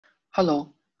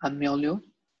Hello, I'm Miao.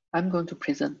 I'm going to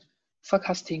present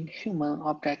forecasting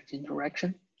human-object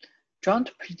interaction,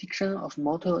 joint prediction of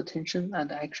motor attention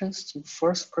and actions in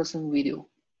first-person video.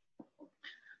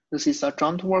 This is a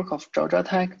joint work of Georgia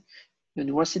Tech,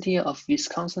 University of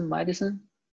Wisconsin-Madison,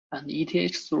 and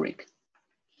ETH Zurich.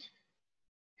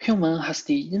 Human has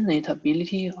the innate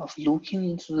ability of looking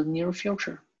into the near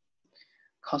future.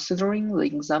 Considering the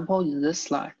example in this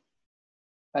slide,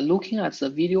 by looking at the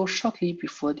video shortly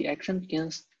before the action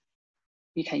begins,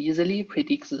 we can easily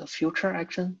predict the future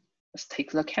action. Let's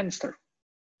take the canister.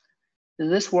 In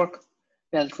this work,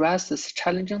 we address this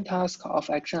challenging task of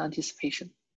action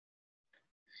anticipation.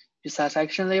 Besides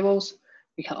action labels,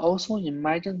 we can also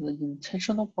imagine the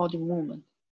intentional body movement,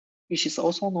 which is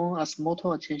also known as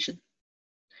motor attention.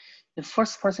 In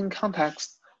first-person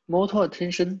context, motor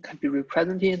attention can be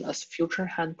represented as future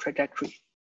hand trajectory.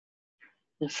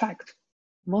 In fact,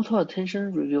 motor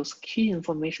attention reveals key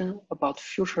information about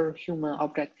future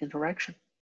human-object interaction.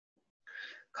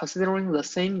 Considering the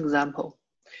same example,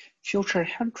 future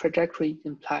hand trajectory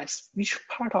implies which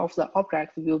part of the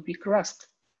object will be grasped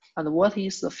and what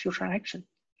is the future action.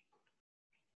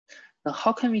 Now,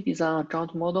 how can we design a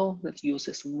joint model that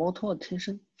uses motor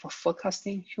attention for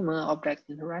forecasting human-object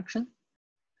interaction?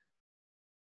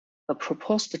 The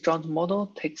proposed joint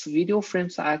model takes video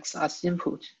frames X as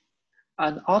input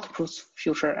and outputs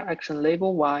future action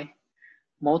label Y,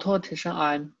 motor attention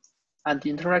M, and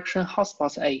interaction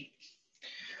hotspots A.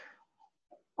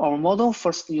 Our model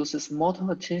first uses motor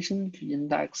attention to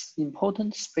index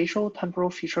important spatial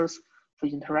temporal features for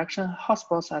interaction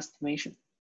hotspots estimation,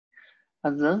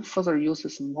 and then further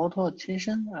uses motor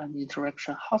attention and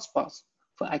interaction hotspots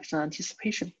for action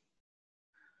anticipation.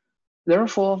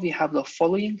 Therefore, we have the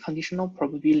following conditional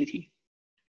probability.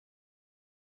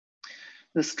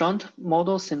 This joint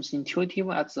model seems intuitive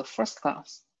at the first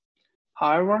glance.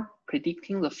 However,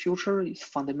 predicting the future is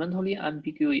fundamentally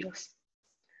ambiguous.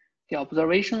 The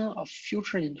observation of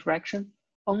future interaction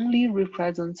only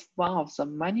represents one of the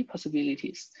many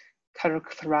possibilities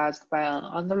characterized by an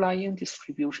underlying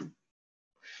distribution.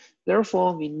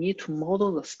 Therefore, we need to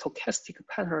model the stochastic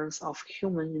patterns of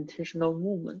human intentional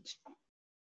movement.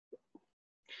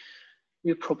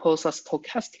 We propose a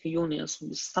stochastic unions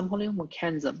with sampling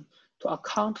mechanism to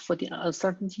account for the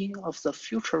uncertainty of the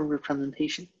future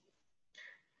representation.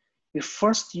 We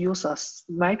first use a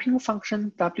mapping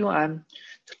function Wm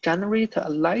to generate a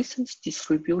licensed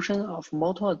distribution of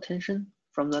motor attention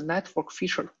from the network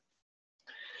feature.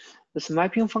 This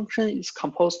mapping function is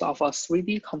composed of a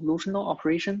 3D convolutional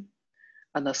operation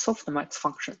and a softmax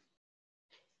function.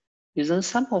 We then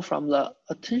sample from the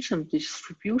attention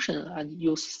distribution and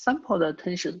use sampled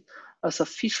attention as a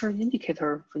feature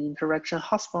indicator for interaction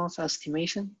hotspots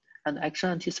estimation and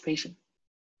action anticipation.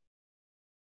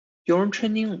 During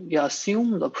training, we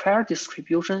assume the prior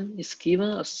distribution is given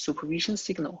a supervision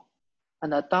signal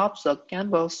and adopt the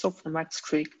Gamble softmax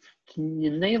trick to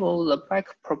enable the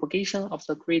backpropagation of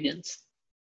the gradients.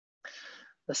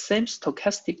 The same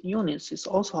stochastic units is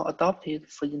also adopted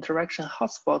for interaction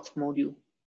hotspots module.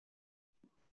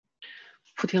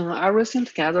 Putting everything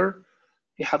together,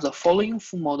 we have the following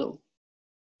full model.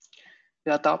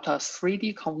 We adopt a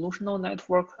 3D convolutional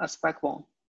network as backbone.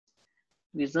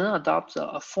 We then adopt the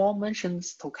aforementioned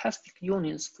stochastic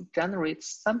units to generate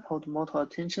sampled motor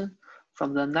attention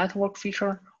from the network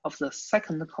feature of the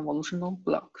second convolutional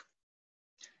block.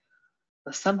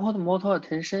 The sampled motor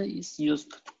attention is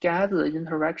used to guide the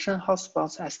interaction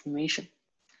hotspots estimation.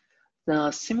 Then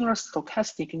a similar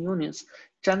stochastic units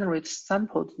generate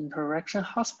sampled interaction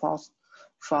hotspots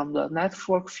from the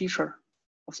network feature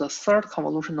of the third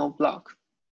convolutional block.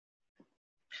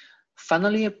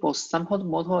 Finally, both sampled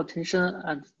motor attention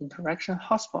and interaction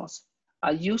hotspots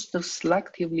are used to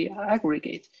selectively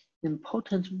aggregate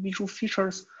important visual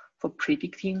features for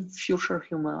predicting future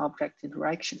human-object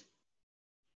interaction.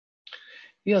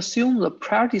 We assume the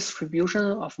prior distribution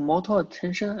of motor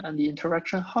attention and the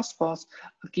interaction hotspots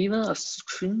are given as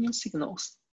screening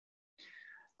signals.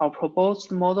 Our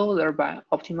proposed model thereby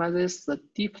optimizes the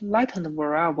deep latent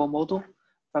variable model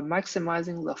by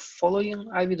maximizing the following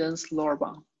evidence lower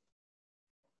bound.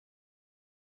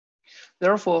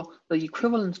 Therefore, the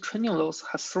equivalent training loss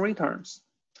has 3 terms.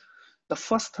 The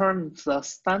first term is the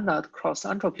standard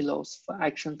cross-entropy loss for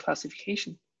action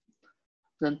classification.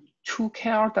 Then 2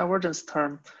 KR divergence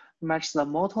term match the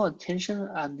motor attention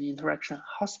and the interaction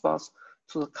hotspots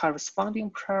to the corresponding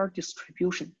prior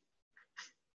distribution.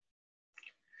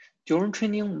 During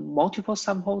training, multiple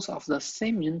samples of the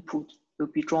same input will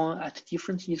be drawn at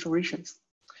different iterations.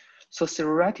 So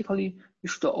theoretically, we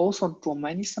should also draw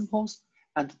many samples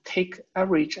and take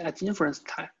average at inference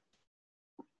time.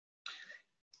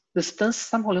 This dense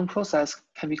sampling process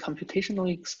can be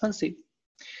computationally expensive.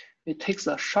 It takes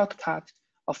a shortcut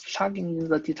of plugging in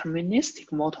the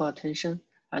deterministic motor attention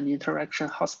and interaction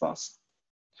hotspots.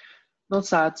 Note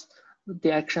that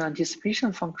the action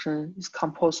anticipation function is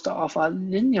composed of a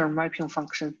linear mapping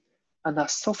function and a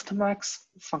softmax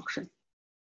function,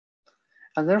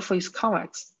 and therefore is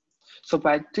convex. So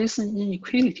by Jason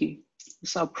inequality,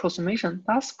 this approximation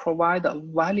does provide a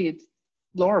valid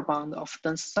lower bound of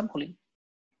dense sampling.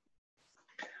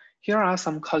 Here are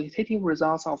some qualitative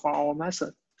results of our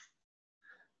method.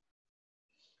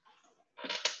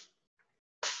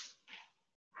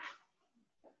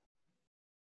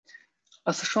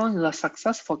 As shown in the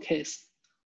successful case,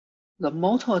 the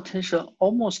motor attention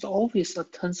almost always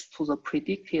attends to the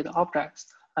predicted objects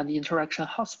and interaction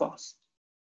hotspots.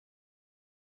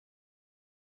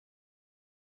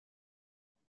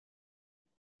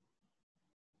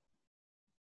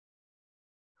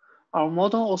 Our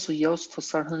model also yields to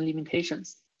certain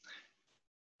limitations.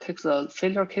 Take the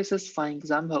failure cases for an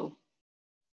example.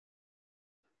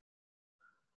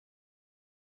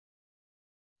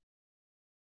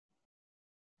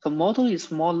 The model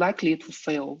is more likely to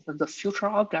fail when the future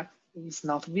object is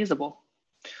not visible,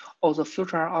 or the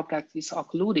future object is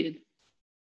occluded.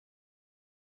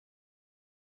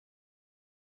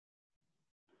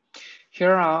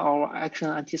 Here are our action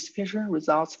anticipation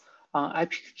results on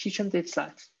epic kitchen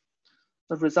dataset.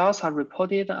 The results are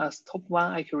reported as top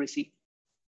 1 accuracy.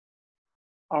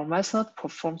 Our method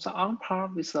performs on par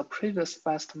with the previous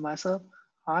best method,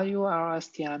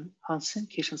 RULSTM on same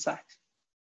kitchen set.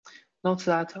 Note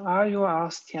that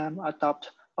RULSTM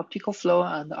adopt optical flow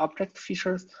and object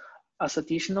features as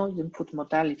additional input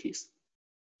modalities.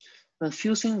 When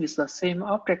fusing with the same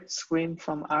object stream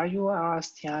from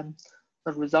RULSTM,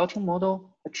 the resulting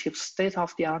model achieves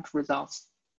state-of-the-art results.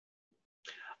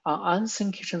 On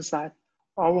unseen kitchen side,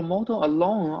 our model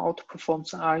alone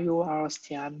outperforms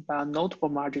RULSTM by a notable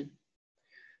margin.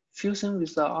 Fusing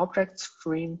with the object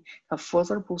stream can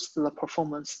further boost the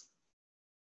performance.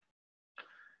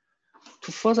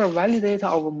 To further validate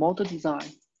our model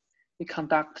design, we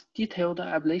conduct detailed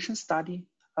ablation study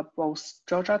of both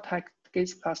Georgia Tech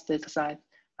Gates Plus dataset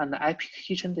and the Epic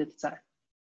Kitchen dataset.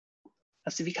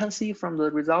 As we can see from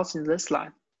the results in this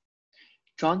slide,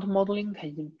 joint modeling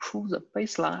can improve the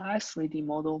baseline S3D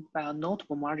model by a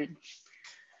notable margin.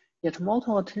 Yet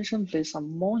motor attention plays a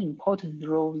more important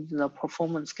role in the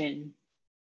performance gain.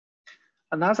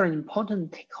 Another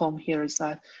important take-home here is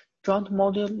that joint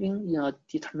modeling in a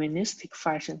deterministic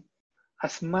fashion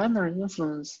has minor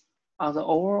influence on the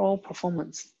overall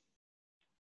performance.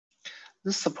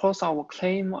 This supports our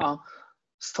claim on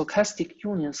stochastic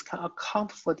unions can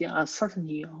account for the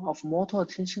uncertainty of motor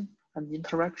attention and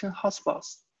interaction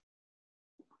hotspots.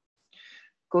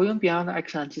 Going beyond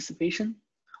action anticipation,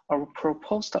 our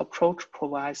proposed approach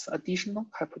provides additional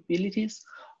capabilities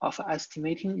of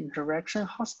estimating interaction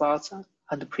hotspots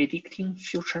and predicting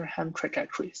future hand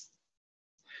trajectories.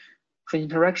 For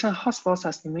interaction hotspots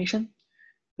estimation,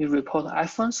 we report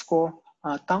F1 score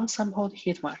on a downsampled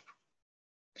heat map.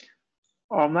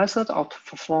 Our method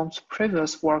outperforms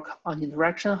previous work on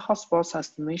interaction hotspots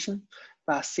estimation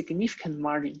by a significant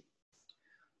margin.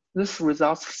 These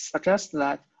results suggest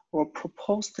that our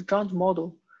proposed joint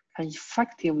model can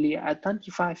effectively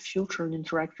identify future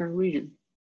interaction regions.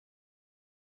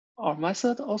 Our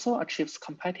method also achieves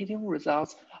competitive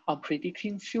results on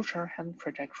predicting future hand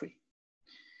trajectory.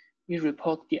 We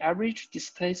report the average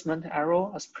displacement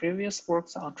error as previous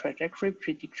works on trajectory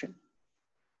prediction.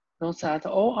 Note that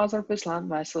all other baseline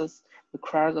methods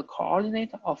require the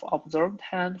coordinate of observed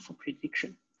hand for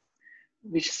prediction,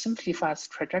 which simplifies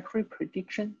trajectory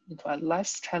prediction into a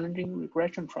less challenging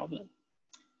regression problem.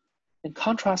 In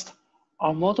contrast,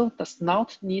 our model does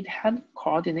not need hand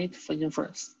coordinate for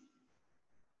inference.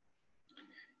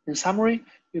 In summary,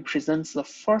 we present the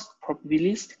first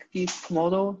probabilistic deep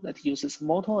model that uses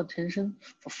motor attention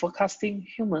for forecasting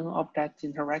human-object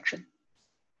interaction.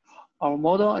 Our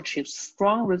model achieves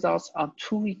strong results on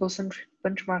 2 egocentric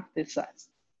benchmark datasets.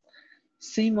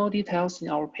 See more details in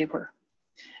our paper,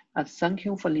 and thank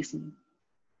you for listening.